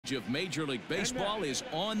coverage of Major League Baseball is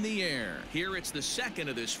on the air. Here it's the second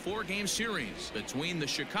of this four-game series between the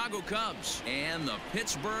Chicago Cubs and the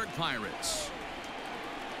Pittsburgh Pirates.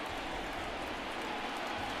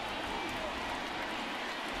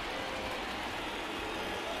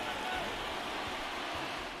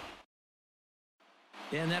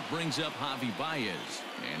 And that brings up Javi Baez.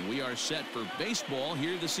 And we are set for baseball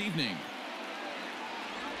here this evening.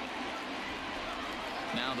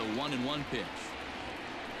 Now the 1-1 pitch.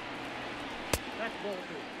 That's ball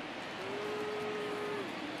two.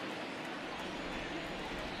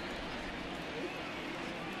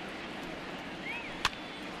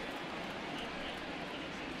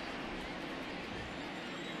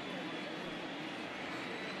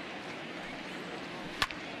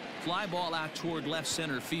 Fly ball out toward left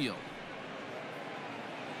center field.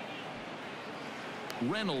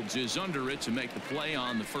 Reynolds is under it to make the play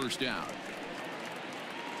on the first out.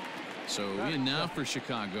 So in now for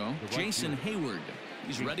Chicago, Jason Hayward.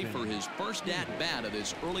 He's ready for his first at-bat of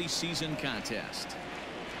this early season contest.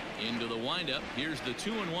 Into the windup. Here's the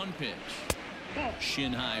 2-1 pitch.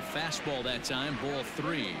 Shin-high fastball that time, ball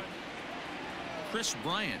 3. Chris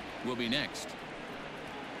Bryant will be next.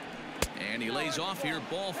 And he lays off here,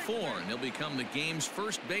 ball 4, and he'll become the game's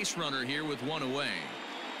first base runner here with one away.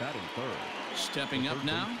 Batting third. Stepping up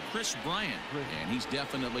now, Chris Bryant, and he's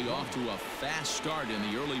definitely off to a fast start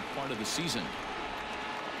in the early part of the season.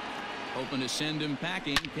 Hoping to send him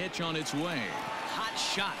packing. Pitch on its way. Hot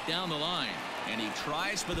shot down the line, and he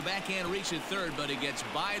tries for the backhand reach at third, but it gets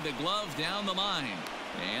by the glove down the line.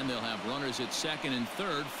 And they'll have runners at second and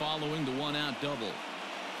third following the one-out double.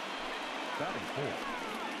 Batting fourth.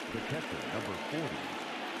 The catcher, number 40,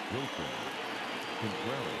 Wilson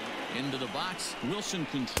Contreras. Into the box, Wilson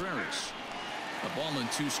Contreras. A ball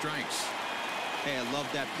and 2 strikes. Hey, I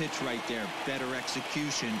love that pitch right there. Better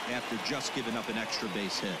execution after just giving up an extra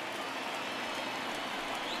base hit.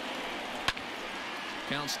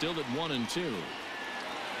 Count still at 1-2.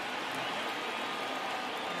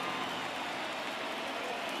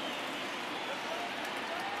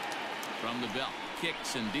 From the belt.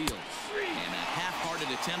 Kicks and deals. And a half-hearted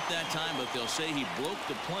attempt that time, but they'll say he broke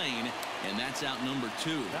the plane, and that's out number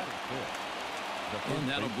 2. And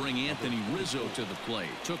that'll bring Anthony Rizzo to the plate.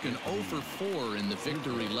 Took an 0 for 4 in the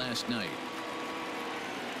victory last night.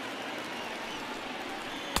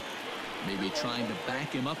 Maybe trying to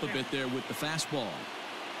back him up a bit there with the fastball.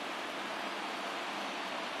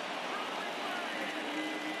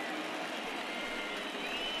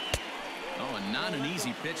 Oh, and not an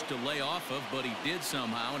easy pitch to lay off of, but he did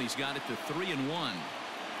somehow, and he's got it to 3-1.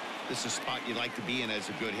 This is a spot you like to be in as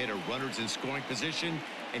a good hitter. Runners in scoring position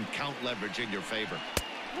and count leverage in your favor.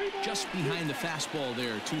 Just behind the fastball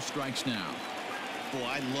there. 2 strikes now. Boy,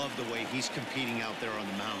 I love the way he's competing out there on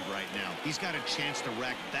the mound right now. He's got a chance to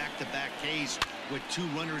rack back-to-back Ks with 2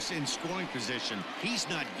 runners in scoring position. He's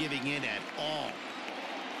not giving in at all.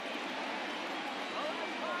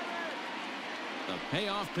 The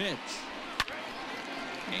payoff pitch.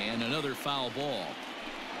 And another foul ball.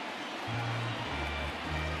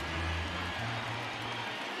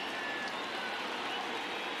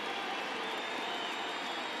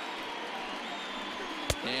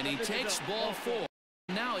 And he takes ball 4.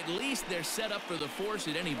 Now at least they're set up for the force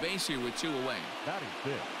at any base here with 2 away. Batting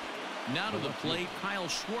fifth. Now to the plate, Kyle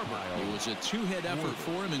Schwarber. It was a 2-hit effort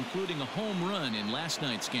for him, including a home run in last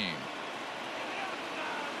night's game.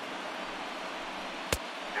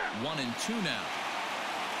 1-2 now.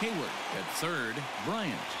 Hayward at third.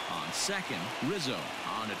 Bryant on second. Rizzo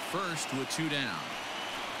on at first with 2 down.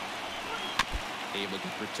 Able to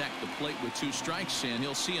protect the plate with 2 strikes, and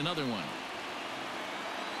he'll see another one.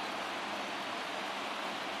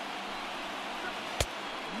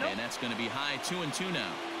 And that's going to be high. 2-2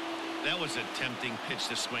 now. That was a tempting pitch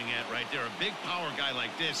to swing at right there. A big power guy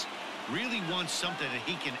like this really wants something that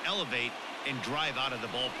he can elevate and drive out of the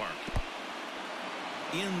ballpark.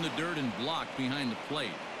 In the dirt and blocked behind the plate.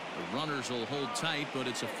 The runners will hold tight, but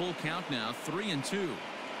it's a full count now. 3-2.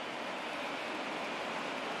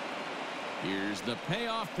 Here's the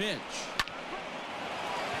payoff pitch.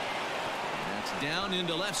 That's down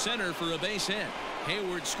into left center for a base hit.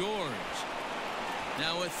 Hayward scores.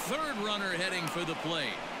 Now a third runner heading for the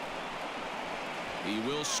plate. He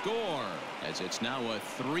will score as it's now a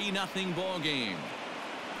 3-0 ball game.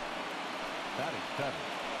 Batting 7.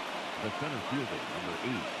 The center fielder, number 8,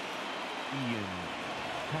 Ian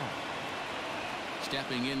Happ.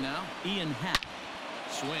 Stepping in now, Ian Happ.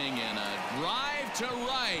 Swing and a drive to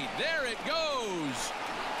right. There it goes.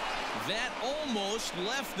 That almost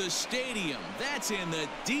left the stadium. That's in the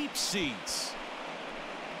deep seats.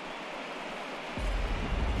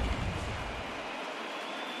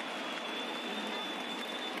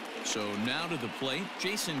 So now to the plate,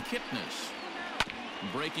 Jason Kipnis.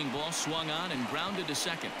 Breaking ball swung on and grounded to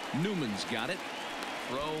second. Newman's got it.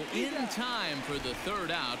 Throw in time for the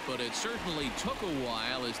third out, but it certainly took a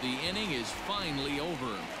while as the inning is finally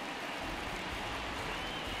over.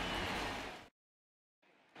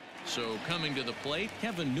 So coming to the plate,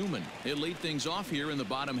 Kevin Newman. He'll lead things off here in the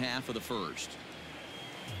bottom half of the first.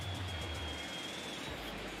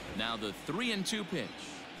 Now the 3-2 pitch.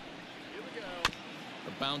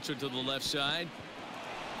 A bouncer to the left side.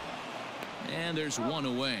 And there's one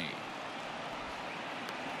away.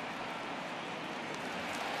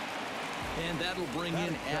 And that'll bring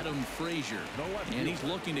in Adam Frazier. And he's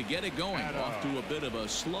looking to get it going. Off to a bit of a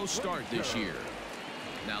slow start this year.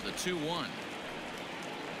 Now the 2-1.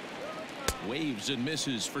 Waves and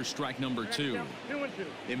misses for strike number 2.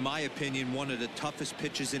 In my opinion, one of the toughest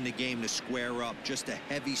pitches in the game to square up. Just a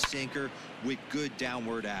heavy sinker with good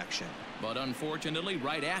downward action. But unfortunately,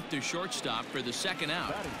 right at the shortstop for the second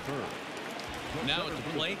out. Now at the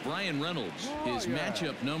plate, Brian Reynolds. His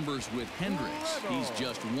matchup numbers with Hendricks. He's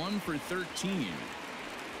just 1 for 13.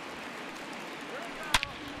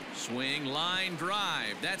 Swing, line,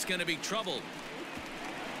 drive. That's going to be trouble.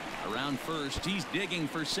 Around first, he's digging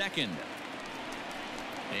for second.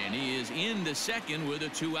 And he is into second with a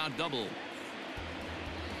 2-out double.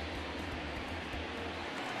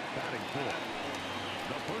 Batting fourth,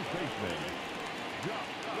 the first baseman.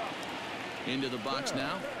 Into the box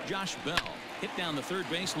now, Josh Bell. Hit down the third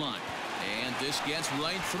baseline. And this gets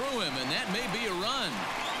right through him, and that may be a run.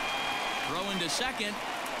 Throw into second.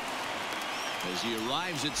 As he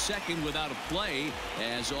arrives at second without a play,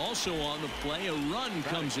 as also on the play, a run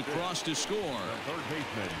comes across to score. Third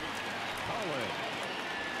baseman, Colin.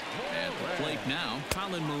 At the plate now,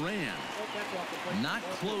 Colin Moran. Not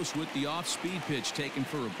close with the off-speed pitch taken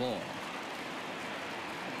for a ball.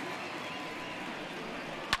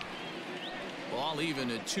 Ball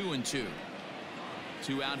even at 2-2.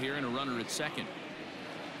 2 out here and a runner at second.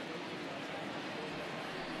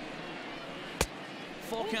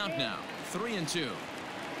 Full count now. 3-2.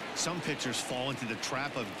 Some pitchers fall into the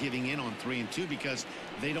trap of giving in on 3-2 because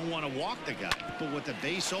they don't want to walk the guy. But with the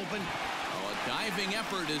base open, a diving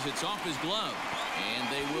effort as it's off his glove. And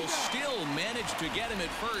they will still manage to get him at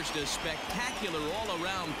first. A spectacular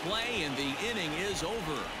all-around play, and the inning is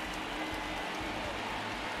over.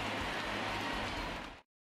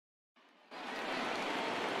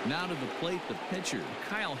 Now to the plate, the pitcher,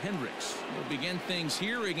 Kyle Hendricks, will begin things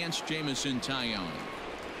here against Jameson Taillon.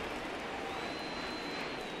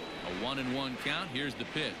 A 1-1 count. Here's the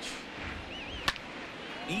pitch.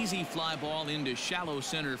 Easy fly ball into shallow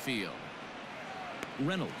center field.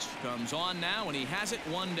 Reynolds comes on now, and he has it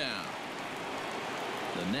 1 down.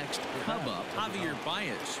 The next Cub up, Javier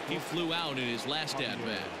Baez. He flew out in his last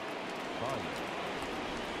at-bat.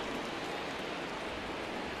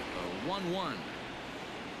 A 1-1.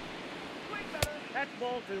 That's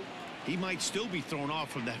ball 2. he might still be thrown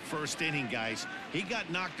off from that first inning, guys. He got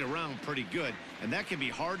knocked around pretty good, and that can be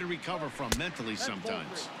hard to recover from mentally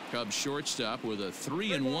sometimes. Cubs shortstop with a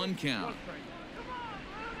 3-1 count.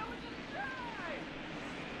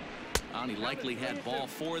 He likely had ball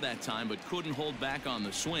 4 that time, but couldn't hold back on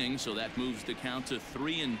the swing, so that moves the count to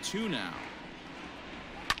 3-2 now.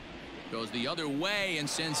 Goes the other way and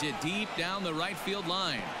sends it deep down the right field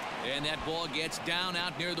line. And that ball gets down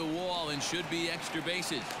out near the wall and should be extra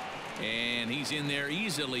bases. And he's in there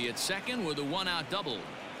easily at second with a 1-out double.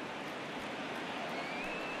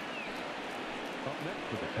 Up next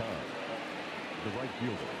for the Cubs, the right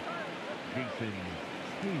fielder, Jason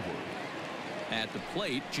Hayward. At the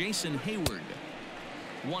plate, Jason Hayward.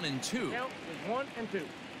 1-2. Count is 1-2.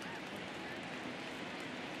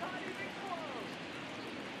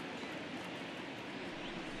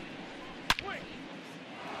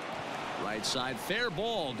 Right side, fair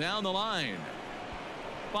ball down the line.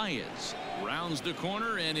 Baez rounds the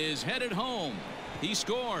corner and is headed home. He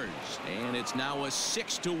scores, and it's now a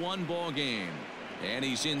 6-1 ball game. And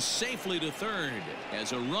he's in safely to third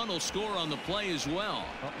as a run will score on the play as well.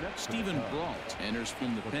 Stephen Brault enters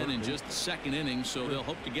from the pen in just the second inning, so they'll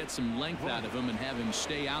hope to get some length out of him and have him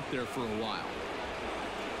stay out there for a while.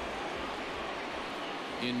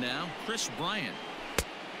 In now, Chris Bryant.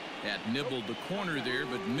 Had nibbled the corner there,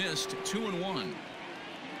 but missed. 2-1.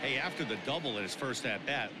 Hey, after the double at his first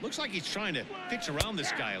at-bat, looks like he's trying to pitch around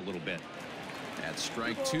this guy a little bit. That's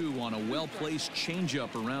strike 2 on a well-placed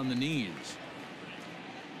changeup around the knees.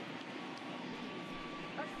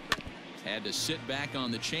 Had to sit back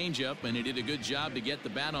on the changeup, and he did a good job to get the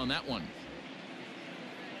bat on that one.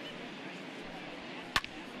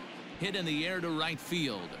 Hit in the air to right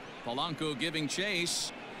field. Polanco giving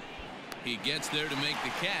chase. He gets there to make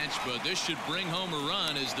the catch, but this should bring home a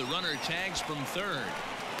run as the runner tags from third.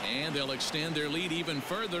 And they'll extend their lead even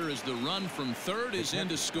further as the run from third is in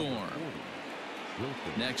to score.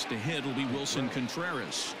 Next to hit will be Wilson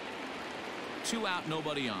Contreras. 2 out,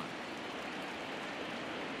 nobody on.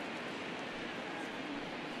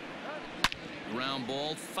 Ground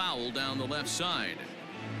ball foul down the left side.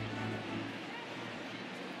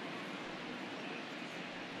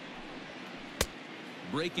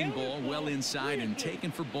 Breaking ball well inside and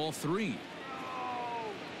taken for ball 3.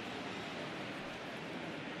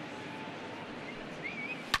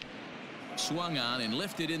 Swung on and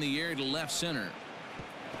lifted in the air to left center.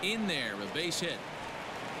 In there, a base hit.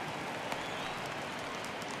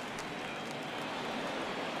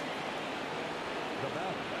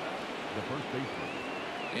 The first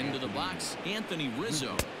baseman. Into the box, Anthony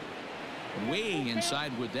Rizzo. Way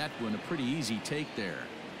inside with that one. A pretty easy take there.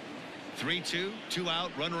 3-2, 2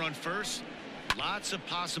 out, runner on first. Lots of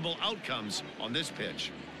possible outcomes on this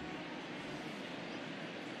pitch.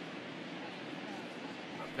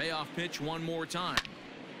 Payoff pitch one more time.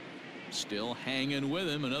 Still hanging with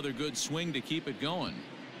him. Another good swing to keep it going.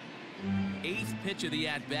 8th pitch of the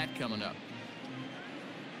at-bat coming up.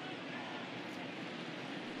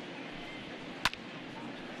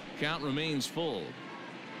 Count remains full.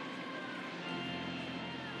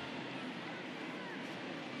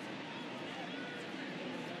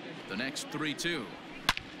 The next 3-2.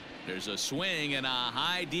 There's a swing and a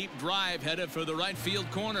high deep drive headed for the right field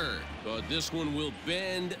corner. But this one will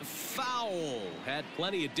bend foul. Had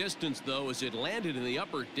plenty of distance though as it landed in the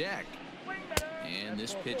upper deck. And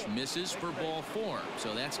this pitch misses for ball 4.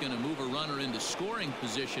 So that's going to move a runner into scoring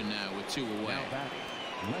position now with 2 away.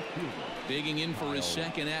 Digging in for his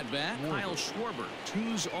second at-bat, Kyle Schwarber.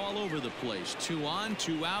 2's all over the place. 2 on,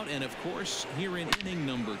 2 out, and of course here in inning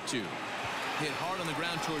number 2. Hit hard on the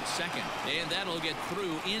ground towards second, and that'll get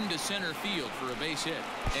through into center field for a base hit.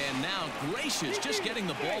 And now gracious, just getting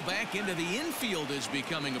the ball back into the infield is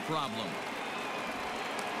becoming a problem.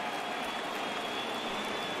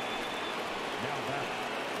 Now back,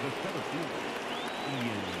 the center fielder,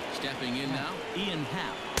 Ian. Stepping in now, Ian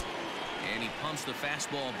Happ. And he pumps the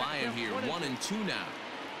fastball by him here. 1-2 now.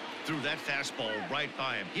 Threw that fastball right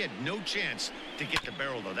by him. He had no chance to get the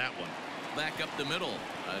barrel of that one. Back up the middle.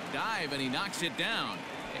 A dive, and he knocks it down.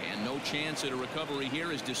 And no chance at a recovery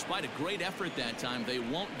here, as despite a great effort that time, they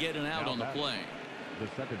won't get an out on the play. The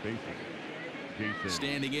second baseman, Jason.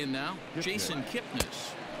 Standing in now, Jason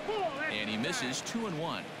Kipnis. And he misses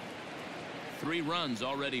 2-1. 3 runs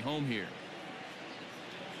already home here.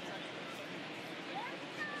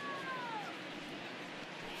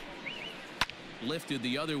 Lifted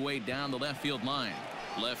the other way down the left field line.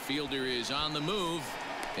 Left fielder is on the move,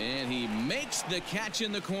 and he makes the catch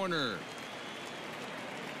in the corner.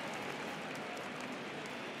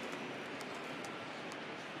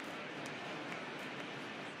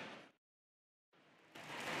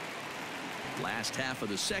 Last half of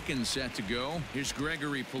the second set to go. Here's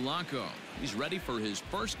Gregory Polanco. He's ready for his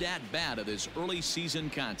first at-bat of this early season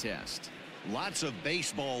contest. Lots of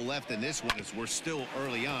baseball left in this one as we're still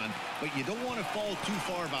early on, but you don't want to fall too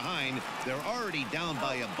far behind. They're already down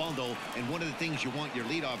by a bundle, and one of the things you want your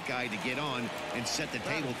leadoff guy to get on and set the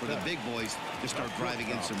table for the big boys to start driving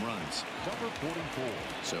in some runs. Number 44.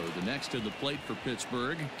 So the next to the plate for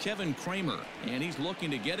Pittsburgh, Kevin Kramer, and he's looking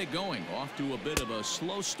to get it going. Off to a bit of a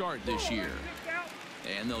slow start this year.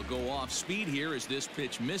 And they'll go off speed here as this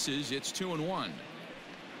pitch misses. It's 2-1.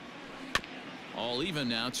 All even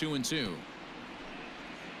now, 2-2.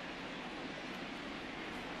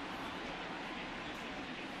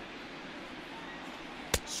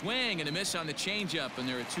 Swing and a miss on the changeup, and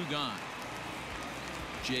there are 2 gone.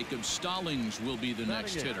 Jacob Stallings will be the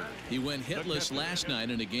next hitter. He went hitless last night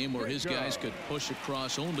in a game where his guys could push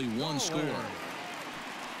across only 1 score.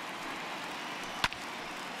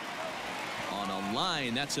 On a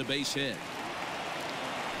line, that's a base hit.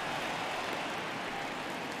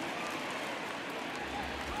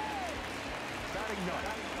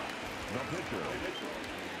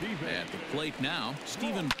 At the plate now,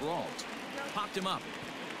 Stephen Brault. Popped him up.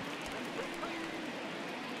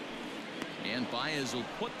 And Baez will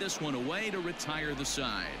put this one away to retire the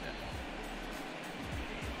side.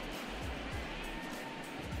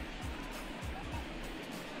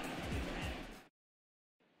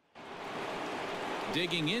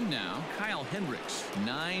 Digging in now, Kyle Hendricks.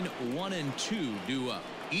 9-1-2 due up.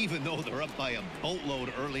 Even though they're up by a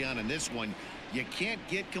boatload early on in this one, you can't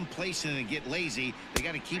get complacent and get lazy. They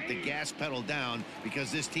got to keep the gas pedal down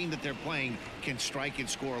because this team that they're playing can strike and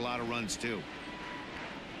score a lot of runs too.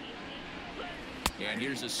 And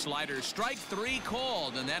here's a slider. Strike 3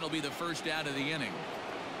 called, and that'll be the first out of the inning.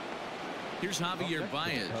 Here's Javier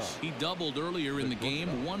Baez. He doubled earlier in the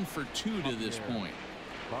game, 1 for 2 to this point.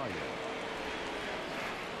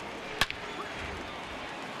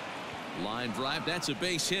 Line drive. That's a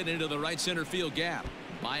base hit into the right center field gap.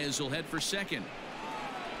 Baez will head for second.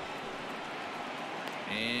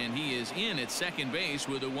 And he is in at second base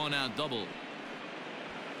with a 1-out double.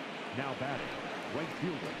 Now batting, right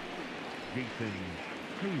fielder, Jason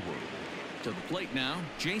Hayward. To the plate now,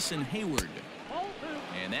 Jason Hayward. Ball 2.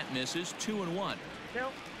 And that misses. 2-1.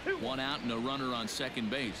 Count 2. 1 out and a runner on second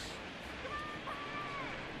base.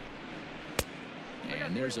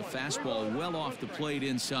 And there's a fastball well off the plate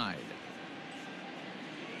inside.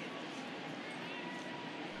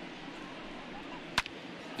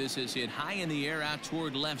 This is hit high in the air out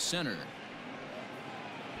toward left center.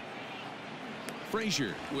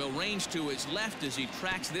 Frazier will range to his left as he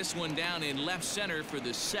tracks this one down in left center for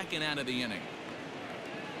the second out of the inning.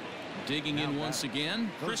 Digging in once again,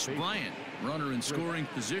 Chris Bryant. Runner in scoring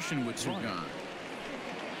position with 2 gone.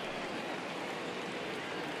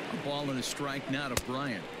 A ball and a strike now to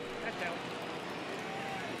Bryant. That's out.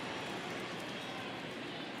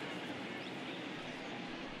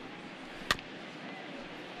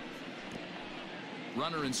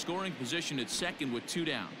 Runner in scoring position at second with 2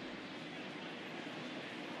 down.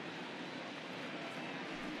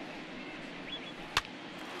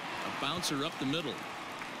 A bouncer up the middle.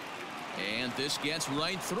 And this gets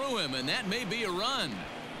right through him, and that may be a run.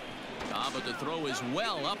 But the throw is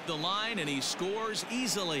well up the line, and he scores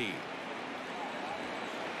easily.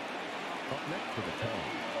 Up next to the town,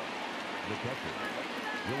 the catcher,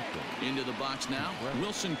 Wilson. Into the box now,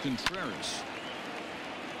 Wilson Contreras.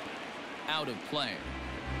 Out of play.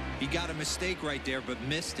 He got a mistake right there, but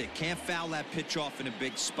missed it. Can't foul that pitch off in a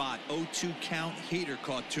big spot. 0-2 count. Heater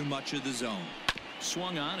caught too much of the zone.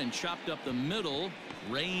 Swung on and chopped up the middle.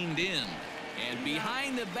 Reined in. And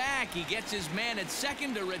behind the back, he gets his man at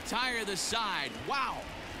second to retire the side. Wow.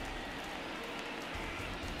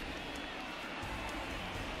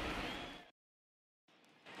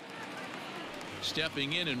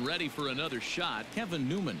 Stepping in and ready for another shot, Kevin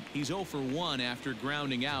Newman. He's 0 for 1 after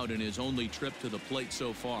grounding out in his only trip to the plate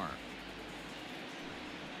so far.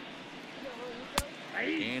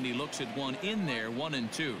 And he looks at one in there,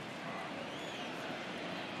 1-2.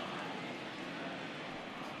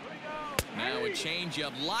 Now a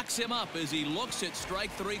changeup locks him up as he looks at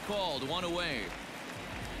strike 3 called. 1 away.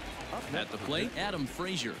 At the plate, Adam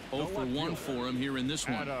Frazier. 0 for 1 for him here in this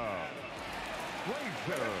one.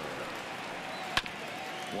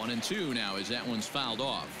 1-2 now as that one's fouled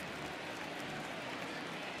off.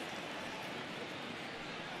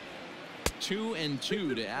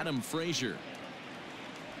 2-2 to Adam Frazier.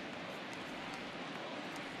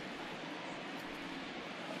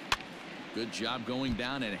 Good job going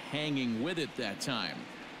down and hanging with it that time.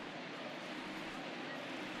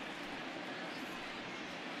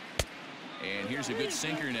 And here's a good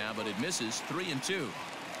sinker now, but it misses. 3-2.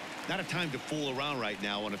 Not a time to fool around right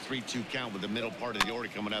now on a 3-2 count with the middle part of the order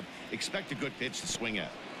coming up. Expect a good pitch to swing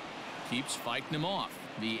at. Keeps fighting him off.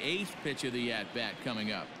 The 8th pitch of the at-bat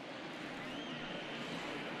coming up.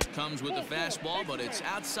 Comes with the fastball, but it's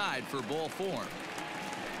outside for ball 4.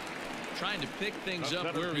 Trying to pick things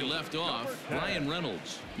up where he left off, Ryan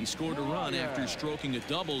Reynolds. He scored a run after stroking a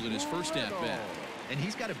double in his first at-bat. And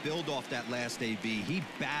he's got to build off that last AB. He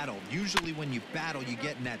battled. Usually when you battle, you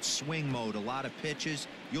get in that swing mode. A lot of pitches,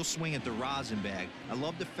 you'll swing at the rosin bag. I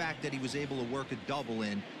love the fact that he was able to work a double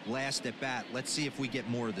in last at bat. Let's see if we get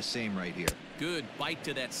more of the same right here. Good bite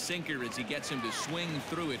to that sinker as he gets him to swing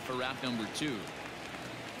through it for out number 2.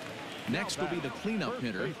 Next will be the cleanup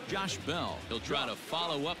hitter, Josh Bell. He'll try to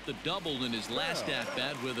follow up the double in his last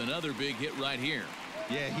at-bat with another big hit right here.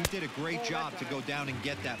 Yeah, he did a great job to go down and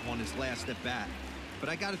get that one his last at-bat. But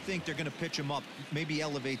I got to think they're going to pitch him up, maybe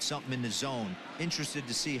elevate something in the zone. Interested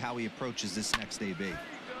to see how he approaches this next AB.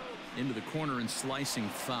 Into the corner and slicing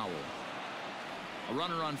foul. A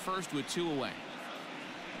runner on first with 2 away.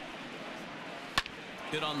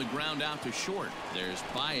 Hit on the ground out to short. There's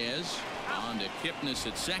Baez on to Kipnis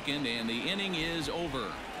at second, and the inning is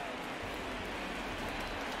over.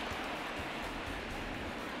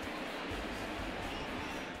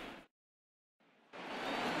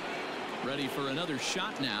 Ready for another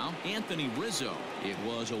shot now, Anthony Rizzo. It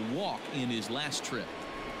was a walk in his last trip.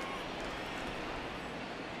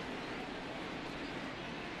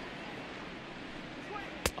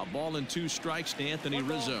 A ball and 2 strikes to Anthony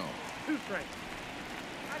Rizzo. 2 strikes.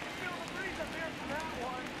 I can feel the breeze up there from that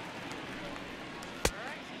one.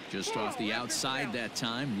 Just off the outside that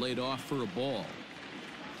time, laid off for a ball.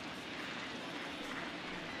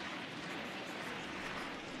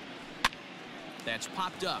 That's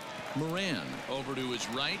popped up. Moran over to his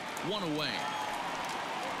right. One away.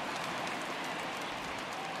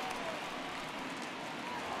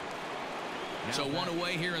 So one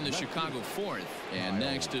away here in the Chicago fourth. And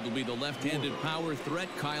next it'll be the left-handed power threat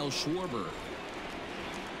Kyle Schwarber.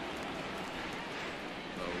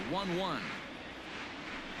 The 1-1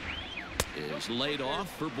 is laid off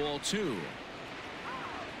for ball 2.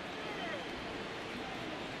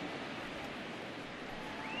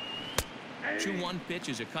 The 2-1 pitch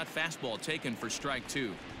is a cut fastball taken for strike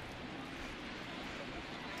 2.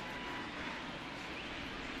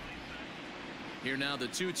 Here now the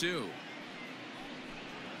 2-2.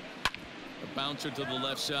 A bouncer to the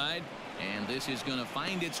left side, and this is going to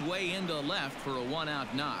find its way into left for a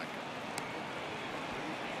 1-out knock.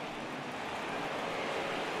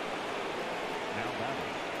 Now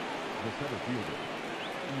batting, the center fielder,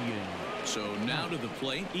 Ian. So now to the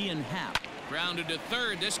plate, Ian Happ. Grounded to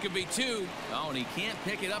third. This could be 2. Oh, and he can't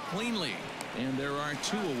pick it up cleanly. And there are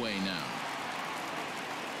 2 away now.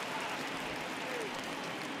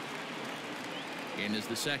 And is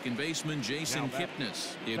the second baseman, Jason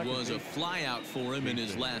Kipnis. It was a flyout for him in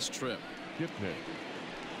his last trip. Kipnis.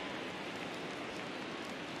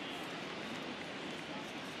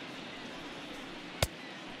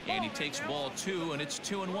 And he takes ball 2, and it's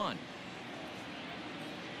 2-1.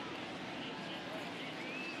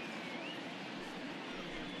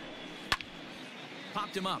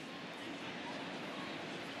 Popped him up.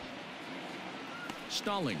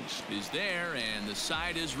 Stallings is there, and the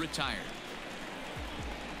side is retired.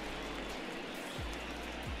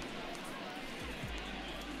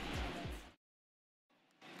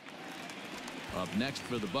 Up next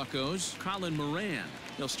for the Buccos, Colin Moran.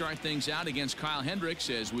 He'll start things out against Kyle Hendricks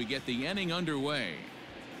as we get the inning underway.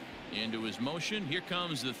 Into his motion. Here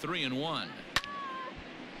comes the 3-1.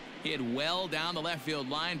 Hit well down the left field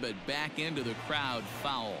line, but back into the crowd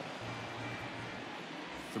foul.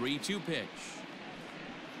 3-2 pitch.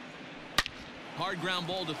 Hard ground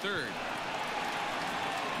ball to third.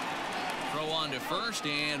 Throw on to first,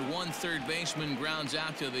 and one third baseman grounds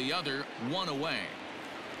out to the other. 1 away.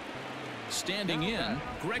 Standing in,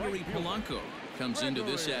 Gregory Polanco comes into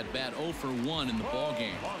this at bat 0 for 1 in the ball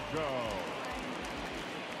game.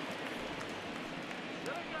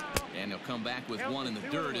 And he'll come back with 1 in the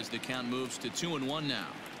dirt as the count moves to 2-1 now.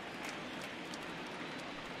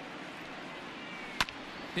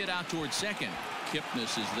 Hit out towards second.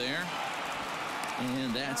 Kipnis is there.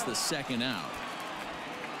 And that's the second out.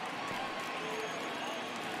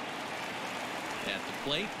 At the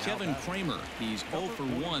plate, Kevin Kramer. He's 0 for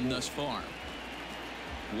 1 thus far.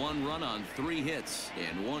 1 run on 3 hits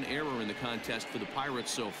and 1 error in the contest for the Pirates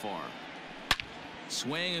so far.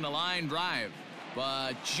 Swing and a line drive,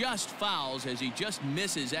 but just fouls as he just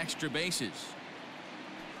misses extra bases.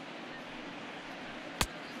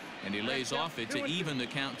 And he lays off it to even the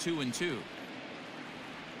count 2-2.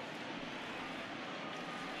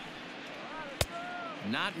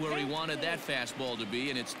 Not where he wanted that fastball to be,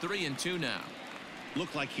 and it's 3-2 now.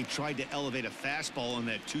 Looked like he tried to elevate a fastball on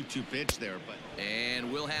that 2-2 pitch there, but. And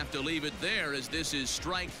we'll have to leave it there as this is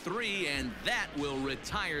strike 3, and that will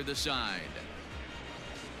retire the side.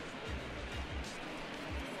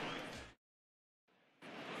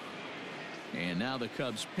 And now the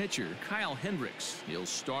Cubs pitcher, Kyle Hendricks. He'll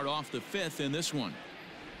start off the 5th in this one.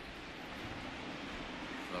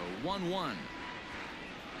 The 1-1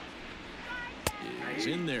 is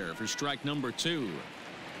in there for strike number 2.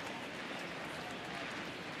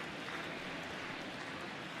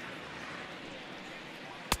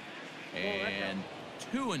 And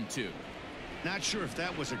 2-2. Not sure if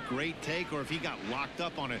that was a great take or if he got locked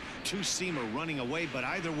up on a 2-seamer running away, but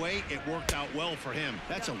either way, it worked out well for him.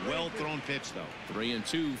 That's a well-thrown pitch, though.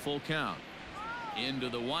 3-2 full count. Into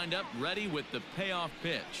the windup, ready with the payoff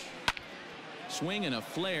pitch. Swing and a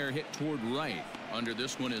flare hit toward right. Under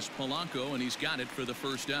this one is Polanco, and he's got it for the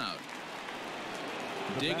first out.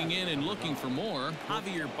 Digging in and looking for more,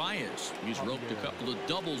 Javier Baez. He's roped a couple of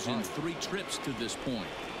doubles in 3 trips to this point.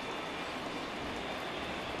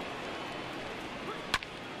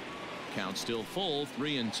 Count still full,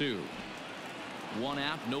 3-2. 1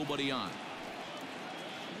 out, nobody on.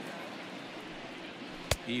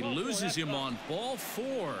 He loses him on ball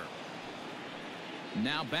 4.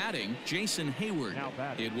 Now batting, Jason Hayward.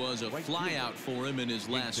 It was a flyout for him in his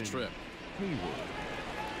last trip. And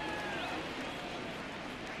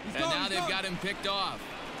now they've got him picked off.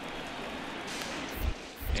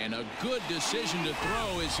 And a good decision to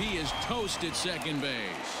throw as he is toast at second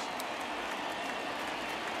base.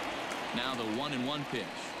 Now the 1-1 pitch.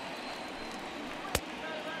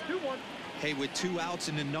 Hey, with 2 outs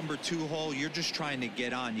in the number 2 hole, you're just trying to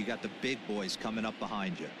get on. You got the big boys coming up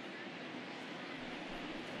behind you.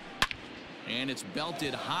 And it's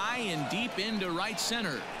belted high and deep into right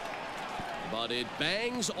center. But it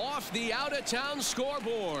bangs off the out-of-town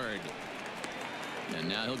scoreboard. And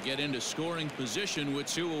now he'll get into scoring position with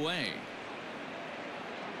 2 away.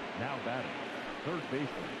 Now batting, third baseman,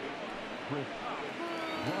 Chris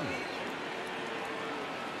Bryant.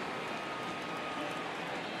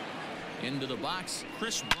 Into the box,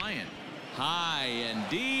 Chris Bryant. High and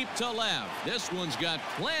deep to left. This one's got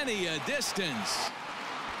plenty of distance.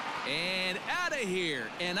 And out of here.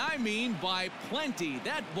 And I mean by plenty.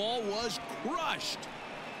 That ball was crushed.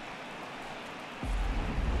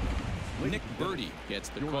 Nick Birdie gets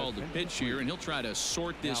the call to pitch here, and he'll try to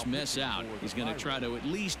sort this mess out. He's going to try to at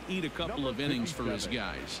least eat a couple of innings for his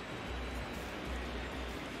guys.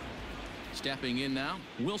 Stepping in now,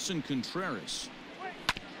 Wilson Contreras.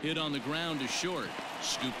 Hit on the ground to short.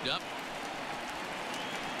 Scooped up.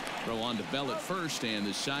 Throw on to Bell at first, and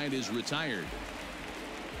the side is retired.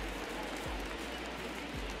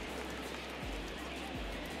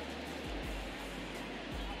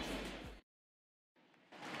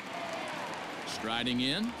 Striding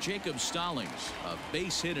in, Jacob Stallings, a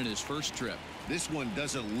base hit in his first trip. This one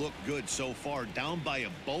doesn't look good so far. Down by a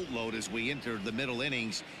boatload as we enter the middle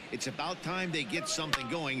innings. It's about time they get something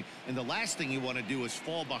going, and the last thing you want to do is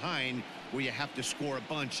fall behind where you have to score a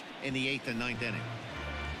bunch in the 8th and 9th inning.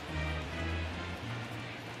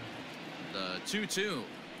 The 2-2.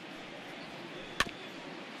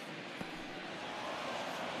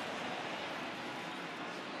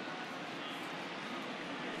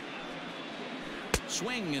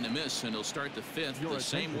 Swing and a miss, and he'll start the 5th the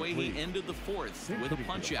same way he ended the 4th with a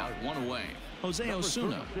punch out, 1 away. Jose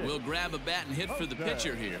Osuna will grab a bat and hit for the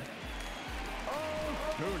pitcher here.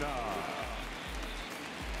 Osuna.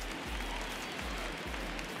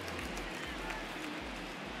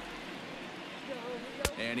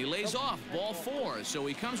 And he lays off, ball 4, so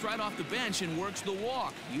he comes right off the bench and works the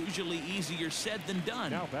walk. Usually easier said than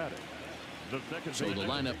done. Now batting. So the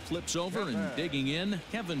lineup flips over, and digging in,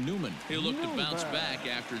 Kevin Newman. He'll look to bounce back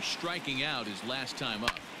after striking out his last time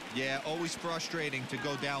up. Yeah, always frustrating to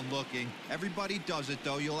go down looking. Everybody does it,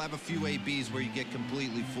 though. You'll have a few ABs where you get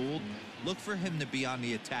completely fooled. Look for him to be on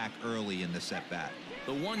the attack early in the at-bat.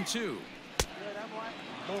 The 1-2.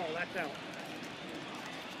 Ball, that's out.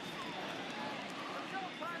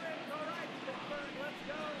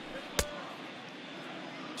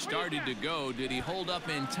 Started to go. Did he hold up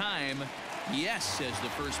in time? Yes, says the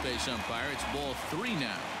first base umpire. It's ball 3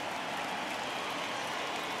 now.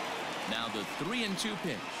 Now the 3-2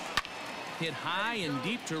 pitch. Hit high and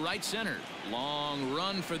deep to right center. Long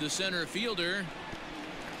run for the center fielder.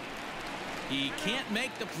 He can't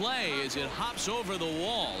make the play as it hops over the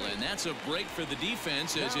wall, and that's a break for the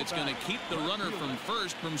defense as it's going to keep the runner from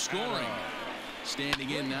first from scoring. Standing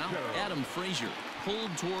in now, Adam Frazier,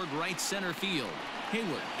 pulled toward right center field.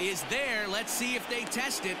 Hayward is there. Let's see if they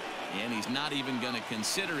test it. And he's not even going to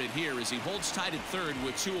consider it here as he holds tight at third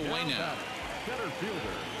with 2 away now.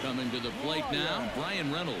 Coming to the plate now, Brian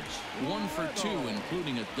Reynolds. 1 for 2,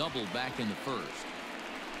 including a double back in the first.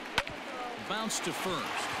 Bounce to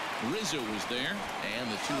first. Rizzo was there, and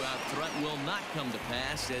the 2-out threat will not come to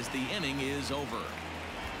pass as the inning is over.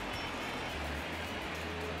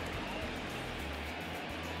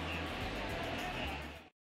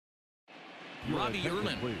 Robbie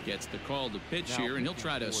Erlin gets the call to pitch here, and he'll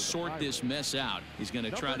try to sort this mess out. He's going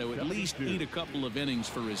to try to at least eat a couple of innings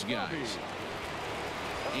for his guys.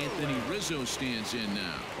 Anthony Rizzo stands in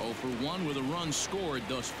now. 0 for 1 with a run scored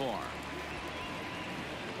thus far.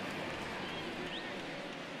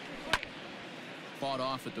 Fought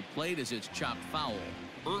off at the plate as it's chopped foul.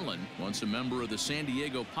 Erlin, once a member of the San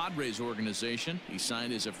Diego Padres organization. He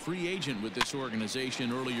signed as a free agent with this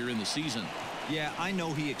organization earlier in the season. Yeah, I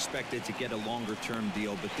know he expected to get a longer-term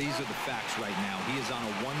deal, but these are the facts right now. He is on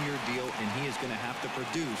a 1-year deal, and he is going to have to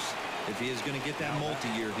produce if he is going to get that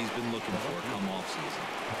multi-year he's been looking for come off-season.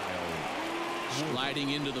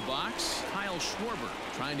 Sliding into the box, Kyle Schwarber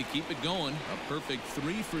trying to keep it going. A perfect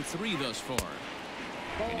 3 for 3 thus far.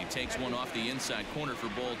 And he takes one off the inside corner for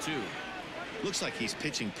ball 2. Looks like he's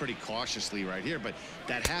pitching pretty cautiously right here, but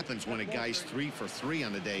that happens when a guy's 3 for 3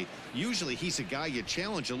 on the day. Usually he's a guy you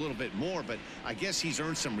challenge a little bit more, but I guess he's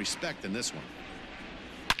earned some respect in this one.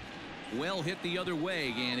 Well hit the other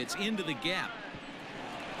way, and it's into the gap.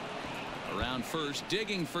 Around first,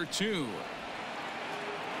 digging for 2.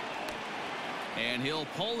 And he'll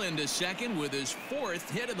pull into second with his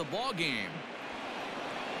 4th hit of the ball game.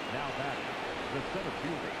 Now batting, the center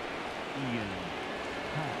fielder, Ian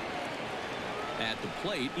Happ. At the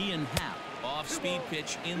plate, Ian Happ. Off-speed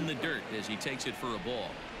pitch in the dirt as he takes it for a ball.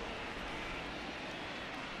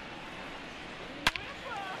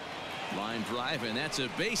 Line drive, and that's a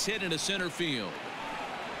base hit into center field.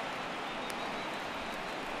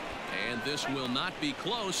 And this will not be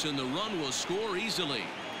close, and the run will score easily.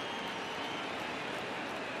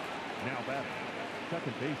 Now batting,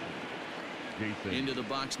 second baseman, Jason. Into the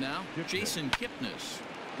box now, Jason Kipnis.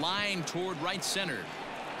 Line toward right center.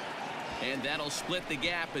 And that'll split the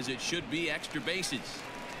gap as it should be extra bases.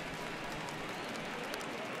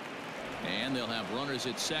 And they'll have runners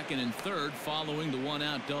at second and third following the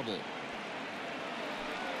one-out double.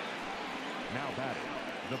 Now batting,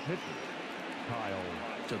 the pitcher, Kyle.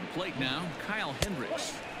 To the plate now, Kyle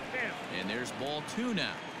Hendricks. And there's ball 2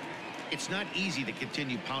 now. It's not easy to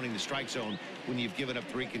continue pounding the strike zone when you've given up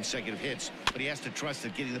 3 consecutive hits, but he has to trust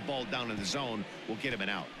that getting the ball down in the zone will get him an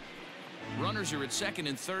out. Runners are at second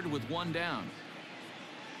and third with 1 down.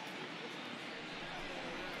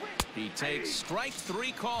 He takes strike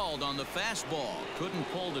 3 called on the fastball. Couldn't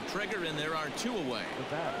pull the trigger, and there are 2 away.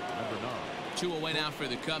 The batter, number 9. 2 away now for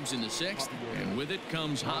the Cubs in the 6th, and with it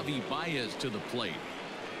comes Javi Baez to the plate.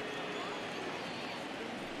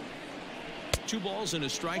 2 balls and a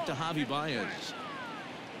strike to Javi Baez.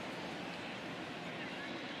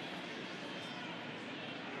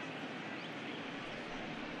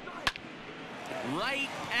 Right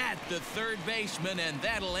at the third baseman, and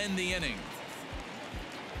that'll end the inning.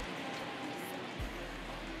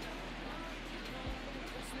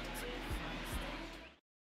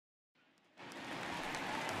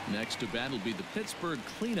 Next to bat will be the Pittsburgh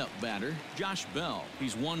cleanup batter, Josh Bell.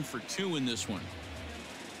 He's 1 for 2 in this one.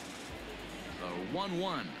 The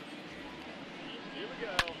 1-1. Here we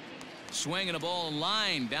go. Swinging a ball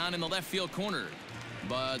line down in the left field corner,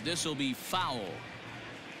 but this will be foul.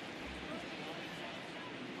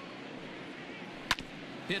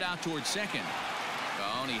 Hit out towards second.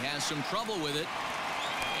 Oh, and he has some trouble with it.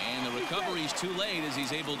 And the recovery's too late as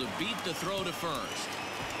he's able to beat the throw to first.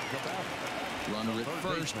 Runner at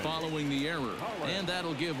first following the error. And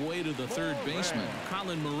that'll give way to the third baseman,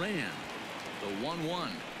 Colin Moran. The 1-1.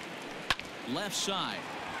 Left side.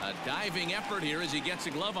 A diving effort here as he gets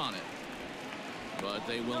a glove on it. But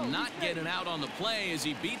they will not get an out on the play as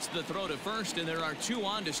he beats the throw to first, and there are 2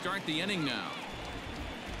 on to start the inning now.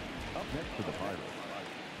 Up next to the Pirates.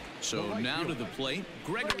 So now to the plate,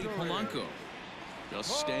 Gregory Polanco.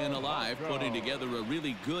 Just staying alive, putting together a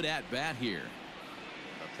really good at-bat here.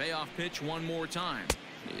 A payoff pitch one more time.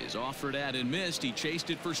 Is offered at and missed. He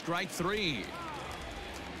chased it for strike 3.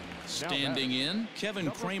 Standing in,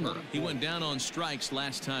 Kevin Kramer. He went down on strikes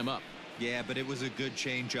last time up. Yeah, but it was a good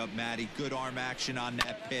changeup, Matty. Good arm action on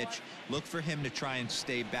that pitch. Look for him to try and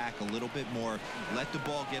stay back a little bit more. Let the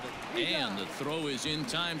ball get it. And the throw is in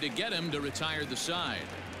time to get him to retire the side.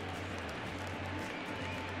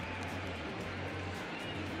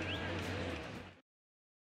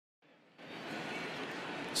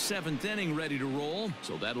 Seventh inning ready to roll,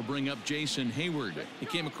 so that'll bring up Jason Hayward. He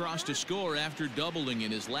came across to score after doubling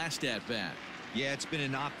in his last at-bat. Yeah, it's been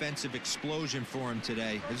an offensive explosion for him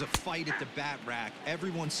today. There's a fight at the bat rack.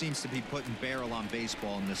 Everyone seems to be putting barrel on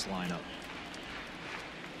baseball in this lineup.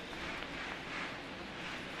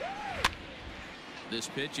 This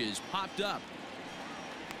pitch is popped up.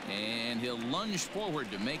 And he'll lunge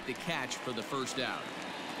forward to make the catch for the first out.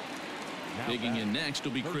 Digging in next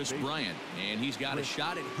will be Chris Bryant, and he's got a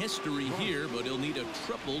shot at history here, but he'll need a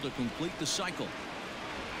triple to complete the cycle.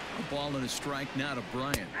 A ball and a strike now to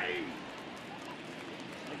Bryant.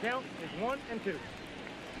 The count is 1 and 2.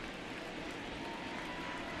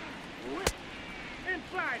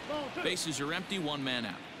 Inside, ball 2. Bases are empty, 1 man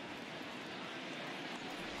out.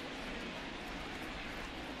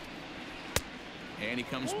 And he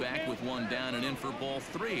comes back with 1 down and in for ball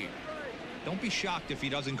 3. Don't be shocked if he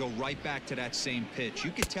doesn't go right back to that same pitch. You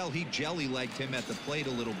could tell he jelly-legged him at the plate a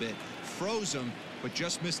little bit. Froze him, but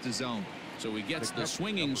just missed the zone. So he gets the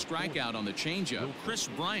swinging strikeout on the changeup. Chris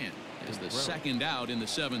Bryant is the second out in the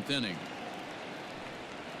 7th inning.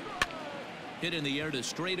 Hit in the air to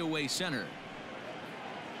straightaway center.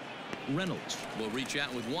 Reynolds will reach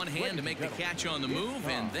out with one hand to make the catch on the move,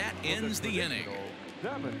 and that ends the inning.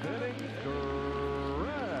 7th inning,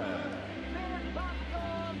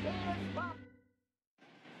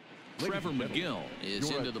 Trevor McGill is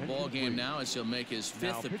into the ball game now as he'll make his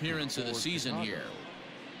 5th appearance of the season here.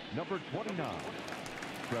 Number 29.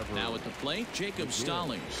 Now at the plate, Jacob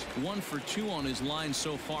Stallings, 1 for 2 on his line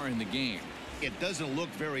so far in the game. It doesn't look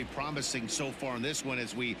very promising so far in this one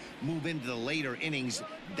as we move into the later innings.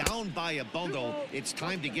 Down by a bundle, it's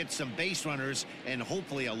time to get some base runners and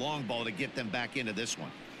hopefully a long ball to get them back into this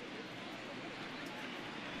one.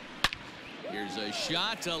 Here's a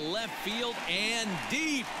shot to left field and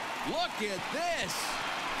deep. Look at this.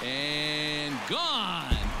 And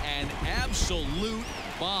gone. An absolute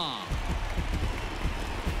bomb.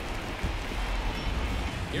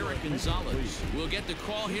 Eric Gonzalez will get the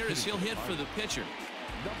call here as he'll hit for the pitcher.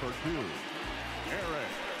 Number 2, Eric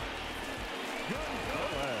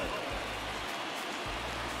Gonzalez.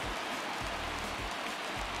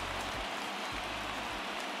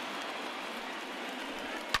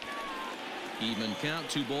 Even count,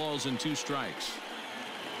 2 balls and 2 strikes.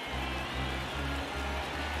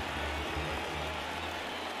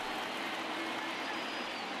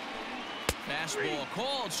 Fastball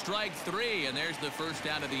called, strike 3, and there's the first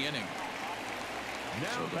out of the inning.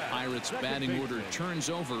 So the Pirates batting order turns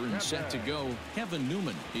over and set to go. Kevin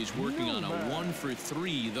Newman is working on a 1 for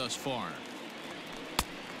 3 thus far.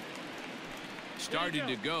 Started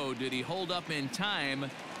to go. Did he hold up in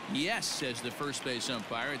time? Yes, says the first base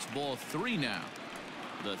umpire. It's ball 3 now.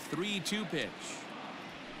 The 3-2 pitch.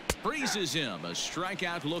 Freezes him. A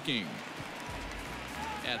strikeout looking.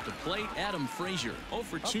 At the plate, Adam Frazier 0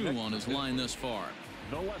 for 2 on his line thus far.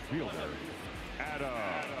 The left fielder, Adam.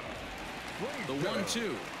 The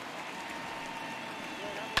 1-2.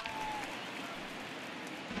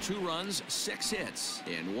 2 runs, 6 hits,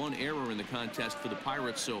 and 1 error in the contest for the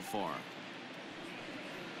Pirates so far.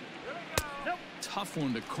 Tough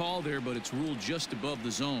one to call there, but it's ruled just above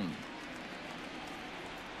the zone.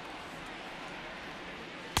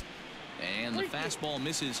 And the fastball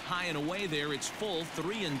misses high and away there. It's full,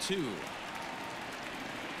 3-2.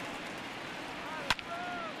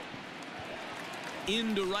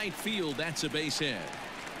 Into right field. That's a base hit.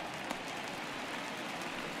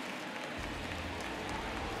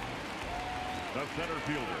 The center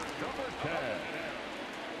fielder, number 10,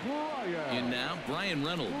 Brian. In now, Brian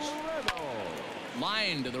Reynolds.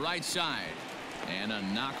 Line to the right side. And a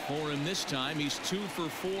knock for him this time. He's 2 for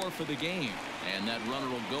 4 for the game. And that runner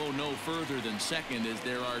will go no further than second as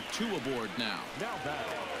there are 2 aboard now. Now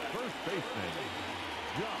batting, first baseman,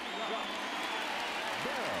 Bell.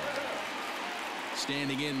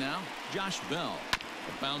 Standing in now, Josh Bell.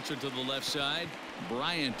 A bouncer to the left side.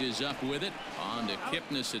 Bryant is up with it. On to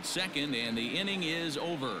Kipnis at second, and the inning is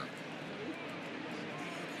over.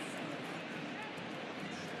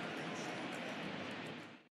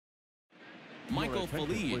 Michael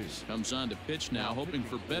Feliz comes on to pitch now, hoping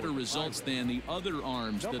for better results than the other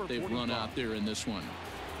arms that they've run out there in this one.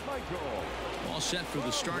 All set for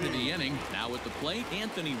the start of the inning. Now at the plate,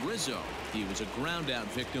 Anthony Rizzo. He was a ground-out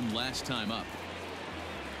victim last time up.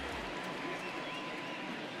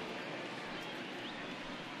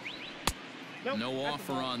 No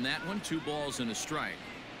offer on that one. 2 balls and a strike.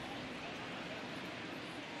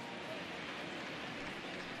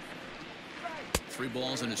 Three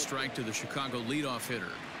balls and a strike to the Chicago leadoff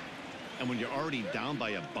hitter. And when you're already down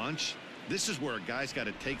by a bunch, this is where a guy's got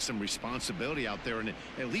to take some responsibility out there and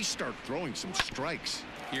at least start throwing some strikes.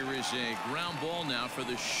 Here is a ground ball now for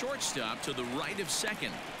the shortstop to the right of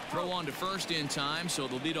second. Throw on to first in time, so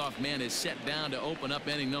the leadoff man is set down to open up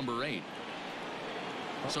inning number 8.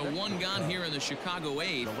 So 1 gone here in the Chicago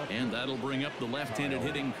 8th, and that'll bring up the left-handed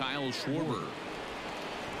hitting Kyle Schwarber.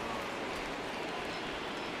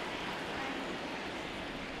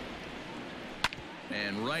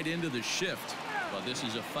 And right into the shift. But this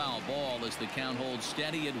is a foul ball as the count holds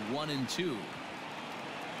steady at 1-2.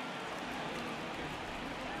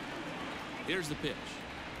 Here's the pitch.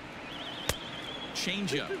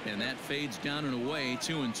 Changeup, and that fades down and away.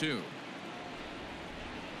 2-2.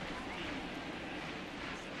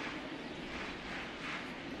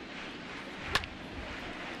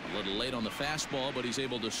 A little late on the fastball, but he's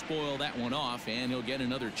able to spoil that one off, and he'll get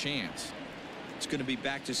another chance. It's going to be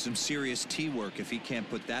back to some serious tee work if he can't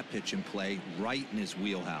put that pitch in play right in his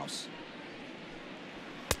wheelhouse.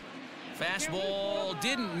 Fastball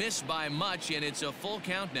didn't miss by much, and it's a full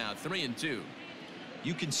count now. 3-2.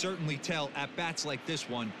 You can certainly tell at bats like this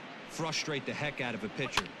one frustrate the heck out of a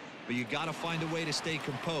pitcher, but you got to find a way to stay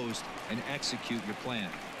composed and execute your plan.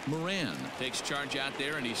 Moran takes charge out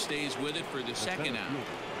there, and he stays with it for the second out.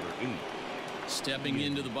 Stepping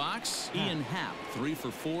into the box, Ian Happ, 3 for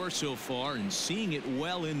 4 so far, and seeing it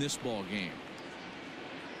well in this ball game.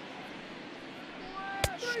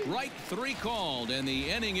 Strike 3 called, and the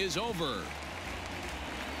inning is over.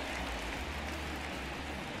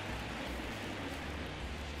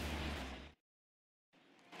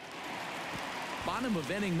 Bottom of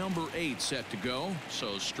inning number 8 set to go.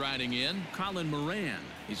 So striding in, Colin Moran.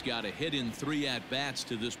 He's got a hit in 3 at-bats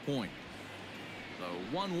to this point.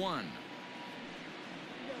 The 1-1.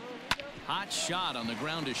 Hot shot on the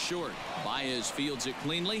ground is short. Baez fields it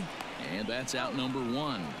cleanly, and that's out number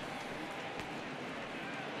 1.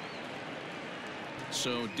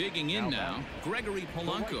 So digging in now, Gregory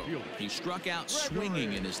Polanco. He struck out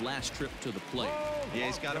swinging in his last trip to the plate. Yeah,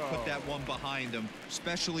 he's got to put that one behind him,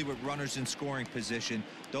 especially with runners in scoring position.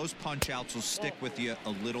 Those punch outs will stick with you a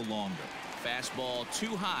little longer. Fastball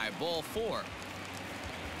too high, ball 4.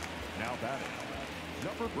 Now batting,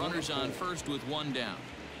 number Runners 44. on first with one down.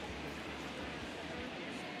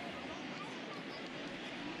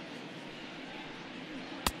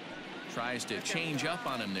 Tries to change up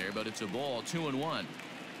on him there, but it's a ball, 2-1.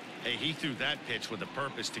 Hey, he threw that pitch with a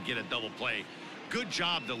purpose to get a double play. Good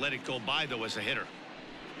job to let it go by, though, as a hitter.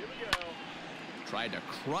 Here we go. Tried to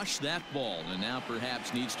crush that ball, and now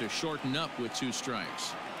perhaps needs to shorten up with 2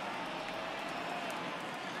 strikes.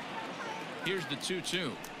 Here's the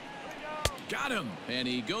 2-2. Got him, and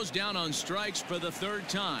he goes down on strikes for the 3rd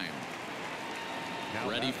time. Now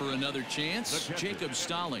Ready batting, for another chance? the catcher. Jacob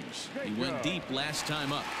Stallings. He went deep last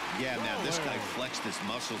time up. Yeah, now this guy flexed his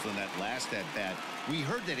muscles on that last at-bat. We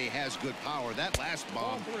heard that he has good power. That last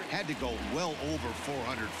bomb had to go well over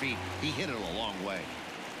 400 feet. He hit it a long way.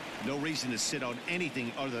 No reason to sit on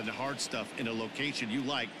anything other than hard stuff in a location you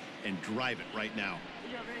like and drive it right now.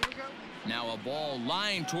 Here we go. Now a ball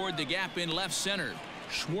lined toward the gap in left center.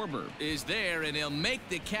 Schwarber is there, and he'll make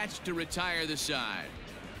the catch to retire the side.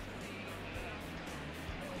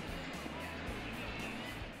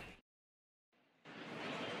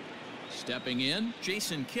 Stepping in,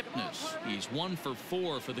 Jason Kipnis. He's 1 for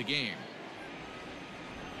 4 for the game.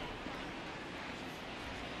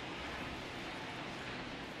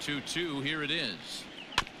 Two, here it is.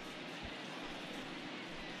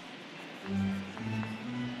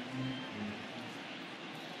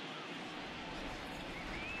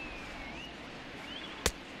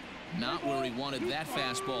 Not where he wanted that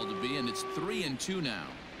fastball to be, and it's 3-2 now.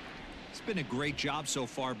 It's been a great job so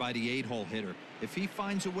far by the 8-hole hitter. If he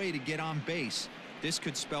finds a way to get on base, this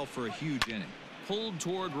could spell for a huge inning. Pulled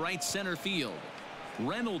toward right center field.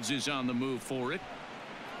 Reynolds is on the move for it.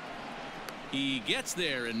 He gets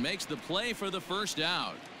there and makes the play for the first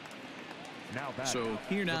out. Now batting, So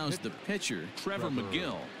here now's the pitcher, Trevor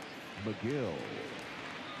McGill. McGill.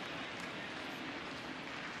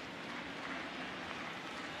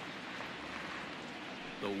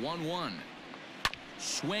 The 1-1.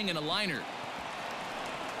 Swing and a liner.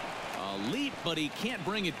 A leap, but he can't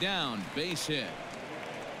bring it down. Base hit.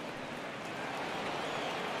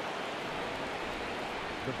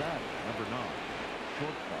 The bat, number 9,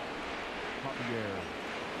 shortstop, Javier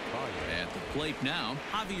Baez. At the plate now,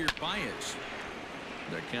 Javier Baez.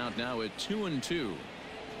 The count now at 2-2.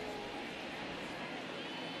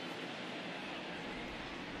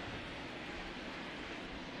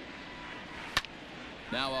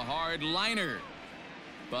 Now a hard liner,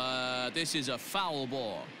 but this is a foul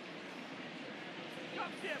ball.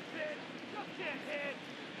 Jump ship, Sid. Jump ship, hit.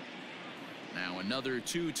 Now another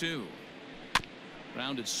 2-2.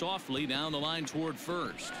 Grounded softly down the line toward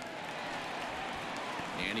first.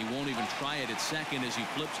 And he won't even try it at second as he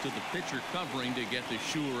flips to the pitcher covering to get the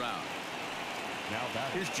sure out. Now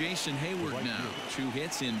batting, Here's Jason Hayward right now. field. 2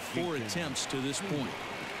 hits in 4 attempts to this point.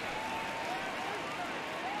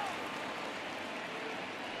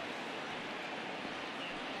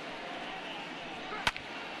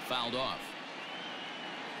 Fouled off.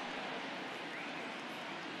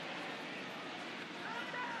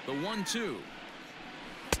 The 1-2.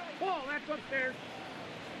 Ball, that's upstairs.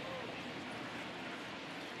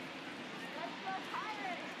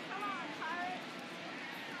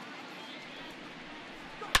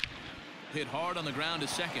 Hit hard on the ground to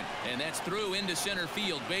second, and that's through into center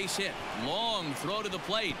field. Base hit. Long throw to the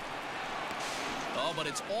plate. Oh, but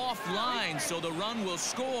it's offline, so the run will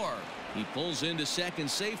score. He pulls into second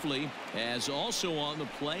safely, as also on the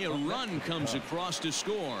play a run comes across to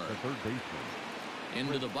score. the third baseman.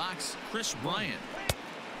 Into the box, Chris Bryant.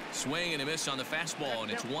 Swing and a miss on the fastball,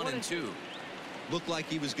 and it's 1-2. Looked like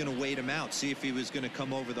he was going to wait him out, see if he was going to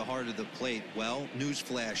come over the heart of the plate. Well,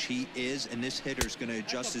 newsflash, he is, and this hitter's going to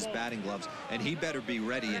adjust his batting gloves, and he better be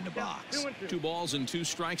ready in the box. 2 balls and 2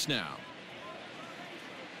 strikes now.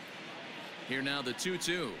 Here now the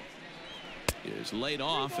 2-2 is laid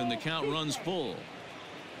off, and the count runs full.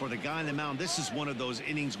 For the guy on the mound, this is one of those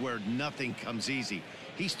innings where nothing comes easy.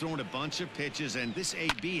 He's thrown a bunch of pitches, and this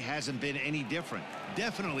AB hasn't been any different.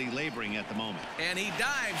 Definitely laboring at the moment. And he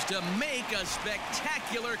dives to make a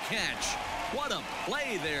spectacular catch. What a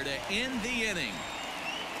play there to end the inning.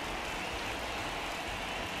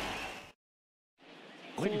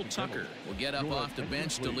 Cole Tucker will get up off the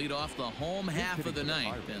bench to lead off the home half of the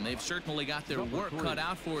ninth, and they've certainly got their work cut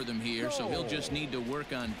out for them here, so he'll just need to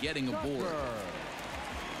work on getting aboard.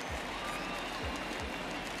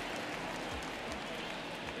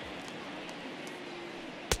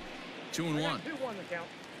 2-1. 2-1 the count.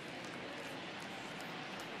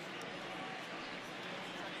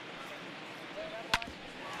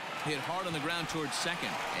 Hit hard on the ground towards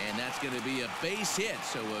second, and that's going to be a base hit.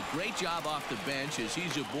 So a great job off the bench as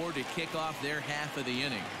he's aboard to kick off their half of the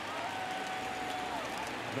inning.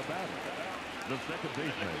 The batter, the second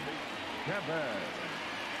baseman, Kevin.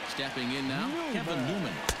 Stepping in now, Kevin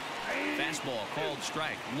Newman. Fastball called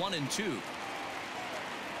strike. 1-2.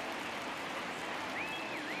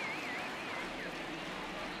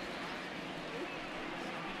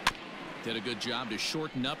 Did a good job to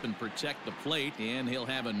shorten up and protect the plate, and he'll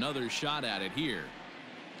have another shot at it here.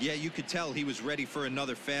 Yeah, you could tell he was ready for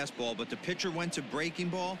another fastball, but the pitcher went to breaking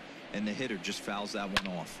ball, and the hitter just fouls that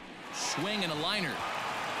one off. Swing and a liner.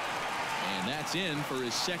 And that's in for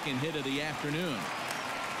his second hit of the afternoon.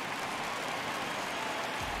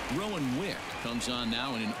 Rowan Wick comes on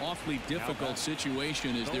now in an awfully difficult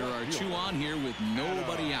situation as there are two on here with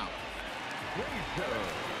nobody out.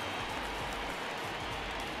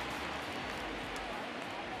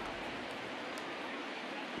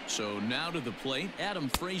 So now to the plate, Adam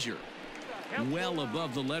Frazier. Well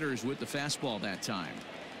above the letters with the fastball that time.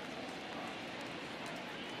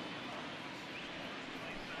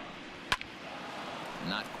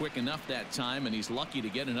 Not quick enough that time, and he's lucky to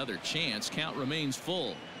get another chance. Count remains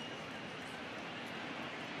full.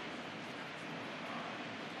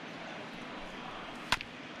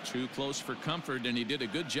 Too close for comfort, and he did a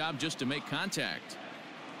good job just to make contact.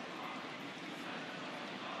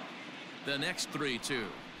 The next 3-2.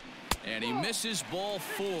 And he misses ball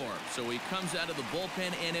 4. So he comes out of the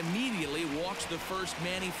bullpen and immediately walks the first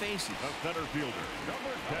man he faces. The center fielder,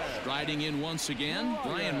 number 10. Striding in once again,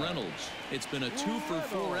 Brian Reynolds. It's been a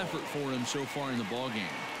 2-for-4 effort for him so far in the ballgame.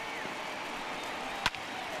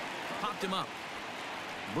 Popped him up.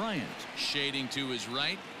 Bryant shading to his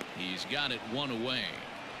right. He's got it one away.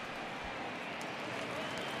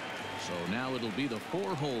 So now it'll be the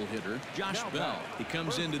 4-hole hitter, Josh Bell. He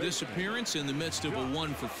comes into this appearance in the midst of a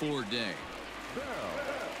 1-for-4 day.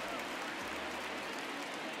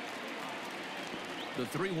 The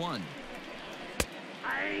 3-1.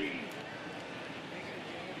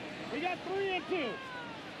 We got 3-2.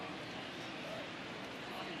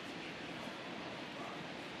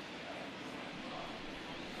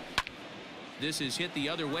 This is hit the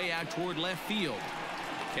other way out toward left field.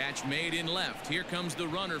 Catch made in left. Here comes the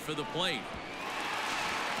runner for the plate.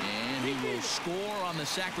 And he will score on the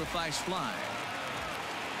sacrifice fly.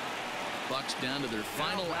 Bucks down to their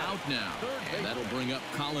final out now. And that'll bring up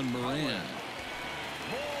Colin Moran.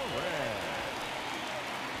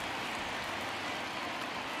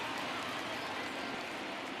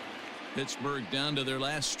 Pittsburgh down to their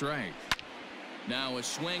last strike. Now a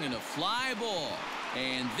swing and a fly ball.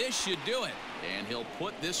 And this should do it. And he'll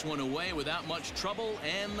put this one away without much trouble,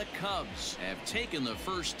 and the Cubs have taken the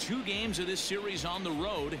first 2 games of this series on the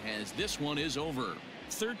road as this one is over.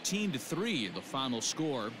 13-3 the final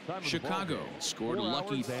score. Chicago scored a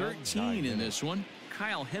lucky 13 in this one.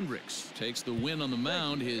 Kyle Hendricks takes the win on the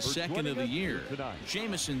mound, his second of the year.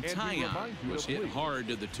 Jamison Taillon was hit hard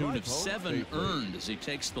to the tune of 7 earned as he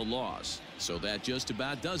takes the loss. So that just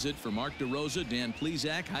about does it for Mark DeRosa, Dan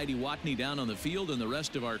Plesac, Heidi Watney down on the field, and the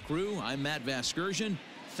rest of our crew. I'm Matt Vasgersian.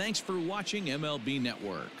 Thanks for watching MLB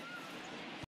Network.